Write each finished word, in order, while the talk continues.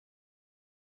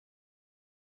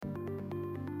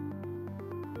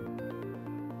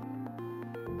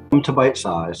Welcome to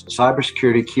Byte-Sized, a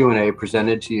cybersecurity Q&A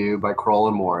presented to you by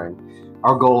Crowell Moring.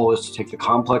 Our goal is to take the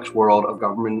complex world of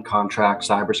government contract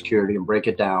cybersecurity and break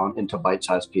it down into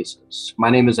bite-sized pieces. My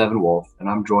name is Evan Wolff, and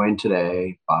I'm joined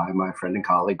today by my friend and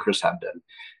colleague, Chris Hebdon.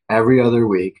 Every other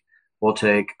week, we'll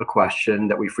take a question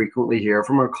that we frequently hear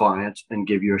from our clients and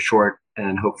give you a short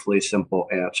and hopefully simple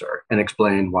answer and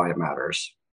explain why it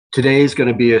matters. Today is going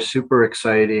to be a super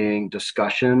exciting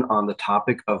discussion on the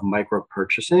topic of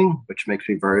micro-purchasing, which makes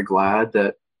me very glad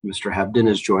that Mr. Hebdon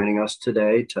is joining us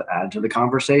today to add to the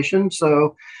conversation.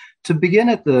 So to begin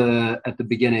at the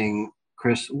beginning,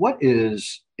 Chris, what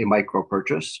is a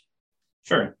micro-purchase?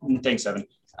 Sure. Thanks, Evan.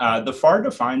 The FAR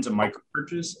defines a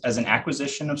micro-purchase as an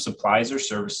acquisition of supplies or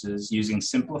services using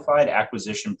simplified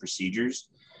acquisition procedures,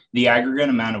 the aggregate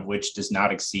amount of which does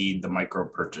not exceed the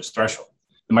micro-purchase threshold.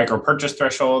 The micro-purchase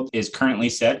threshold is currently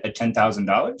set at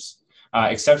 $10,000,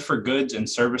 except for goods and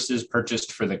services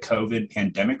purchased for the COVID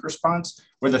pandemic response,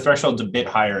 where the threshold's a bit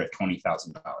higher at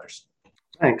 $20,000.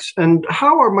 Thanks. And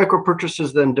how are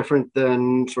micro-purchases then different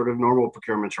than sort of normal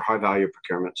procurements or high-value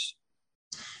procurements?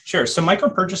 Sure. So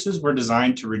micro-purchases were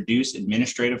designed to reduce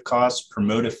administrative costs,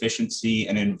 promote efficiency,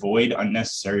 and avoid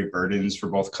unnecessary burdens for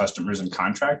both customers and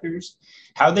contractors.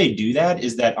 How they do that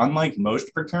is that, unlike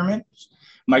most procurements,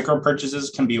 micro-purchases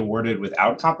can be awarded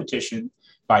without competition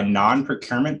by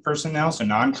non-procurement personnel, so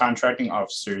non-contracting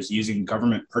officers using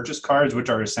government purchase cards, which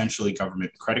are essentially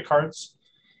government credit cards.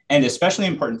 And especially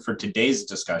important for today's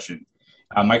discussion,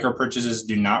 micro-purchases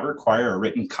do not require a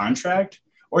written contract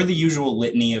or the usual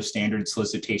litany of standard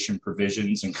solicitation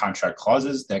provisions and contract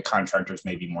clauses that contractors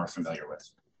may be more familiar with.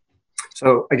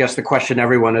 So I guess the question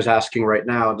everyone is asking right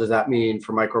now, does that mean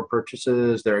for micro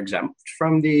purchases, they're exempt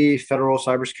from the federal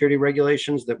cybersecurity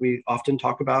regulations that we often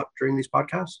talk about during these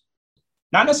podcasts?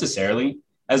 Not necessarily.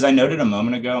 As I noted a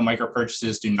moment ago, micro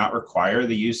purchases do not require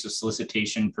the use of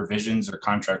solicitation provisions or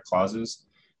contract clauses,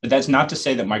 but that's not to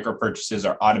say that micro purchases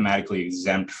are automatically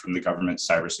exempt from the government's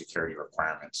cybersecurity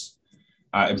requirements.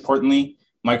 Importantly,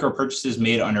 micro purchases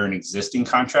made under an existing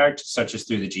contract, such as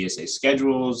through the GSA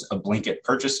schedules, a blanket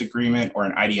purchase agreement, or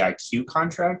an IDIQ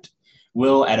contract,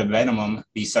 will at a minimum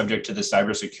be subject to the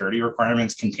cybersecurity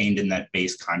requirements contained in that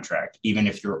base contract, even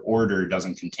if your order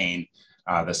doesn't contain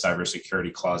the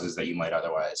cybersecurity clauses that you might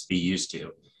otherwise be used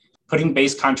to. Putting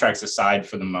base contracts aside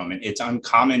for the moment, it's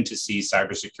uncommon to see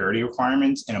cybersecurity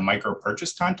requirements in a micro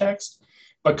purchase context,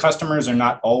 but customers are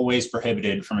not always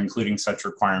prohibited from including such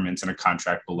requirements in a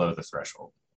contract below the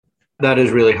threshold. That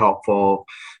is really helpful.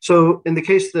 So in the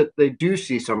case that they do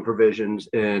see some provisions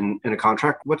in a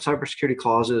contract, what cybersecurity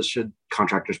clauses should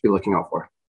contractors be looking out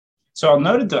for? So I'll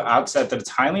note at the outset that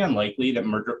it's highly unlikely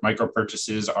that micro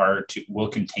purchases will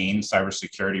contain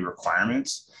cybersecurity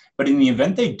requirements. But in the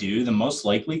event they do, the most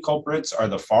likely culprits are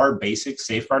the FAR Basic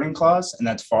Safeguarding Clause, and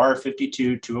that's FAR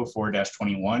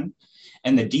 52204-21,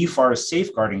 and the DFARS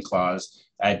Safeguarding Clause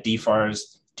at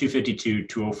DFARS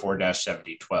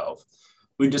 252-204-7012.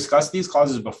 We've discussed these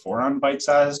clauses before on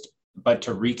Byte-Sized, but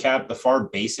to recap, the FAR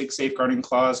Basic Safeguarding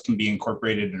Clause can be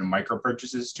incorporated into micro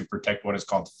purchases to protect what is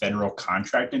called federal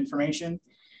contract information,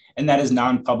 and that is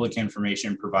non-public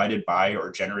information provided by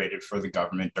or generated for the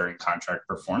government during contract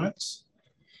performance.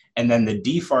 And then the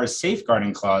DFARS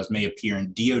Safeguarding Clause may appear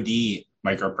in DoD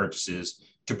micro purchases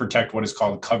to protect what is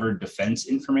called covered defense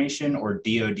information, or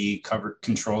DoD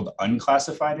controlled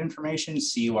unclassified information,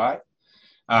 CUI.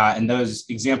 And those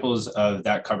examples of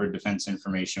that covered defense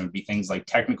information would be things like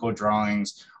technical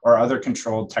drawings or other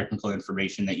controlled technical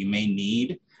information that you may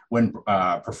need when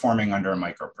performing under a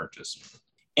micro purchase.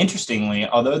 Interestingly,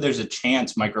 although there's a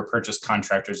chance micro purchase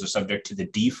contractors are subject to the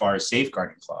DFARS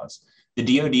Safeguarding Clause, the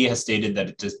DoD has stated that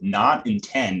it does not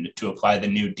intend to apply the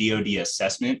new DoD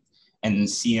assessment and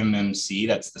CMMC,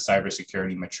 that's the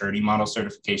Cybersecurity Maturity Model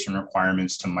Certification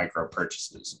requirements, to micro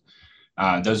purchases.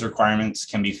 Those requirements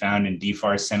can be found in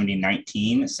DFARS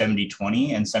 7019,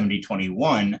 7020, and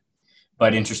 7021.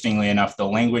 But interestingly enough, the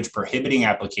language prohibiting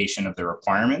application of the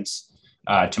requirements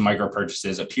to micro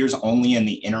purchases appears only in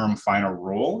the interim final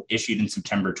rule issued in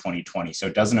September 2020. So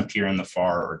it doesn't appear in the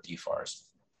FAR or DFARS.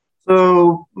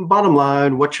 So bottom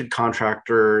line, what should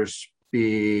contractors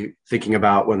be thinking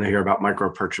about when they hear about micro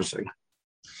purchasing?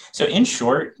 So in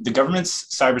short, the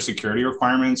government's cybersecurity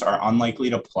requirements are unlikely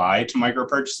to apply to micro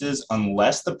purchases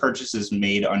unless the purchase is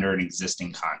made under an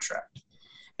existing contract.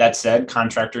 That said,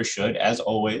 contractors should, as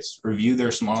always, review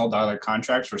their small dollar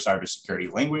contracts for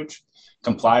cybersecurity language,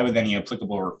 comply with any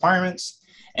applicable requirements,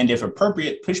 and if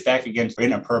appropriate, push back against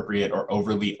inappropriate or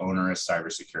overly onerous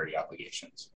cybersecurity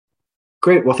obligations.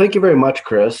 Great. Well, thank you very much,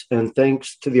 Chris. And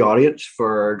thanks to the audience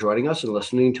for joining us and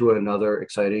listening to another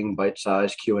exciting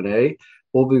bite-sized Q&A.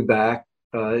 We'll be back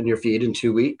in your feed in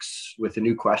 2 weeks with a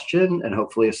new question and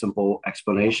hopefully a simple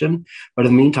explanation. But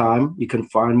in the meantime, you can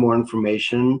find more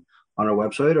information on our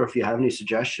website, or if you have any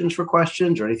suggestions for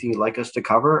questions or anything you'd like us to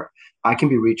cover, I can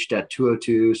be reached at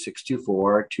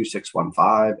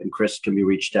 202-624-2615, and Chris can be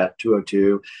reached at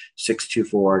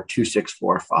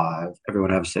 202-624-2645.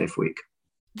 Everyone have a safe week.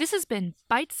 This has been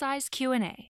Byte-Sized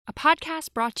Q&A, a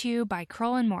podcast brought to you by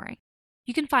Crowell Moring.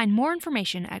 You can find more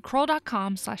information at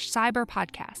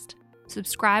crowell.com/cyberpodcast.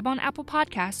 Subscribe on Apple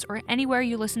Podcasts or anywhere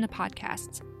you listen to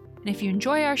podcasts. And if you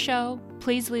enjoy our show,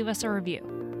 please leave us a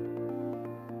review.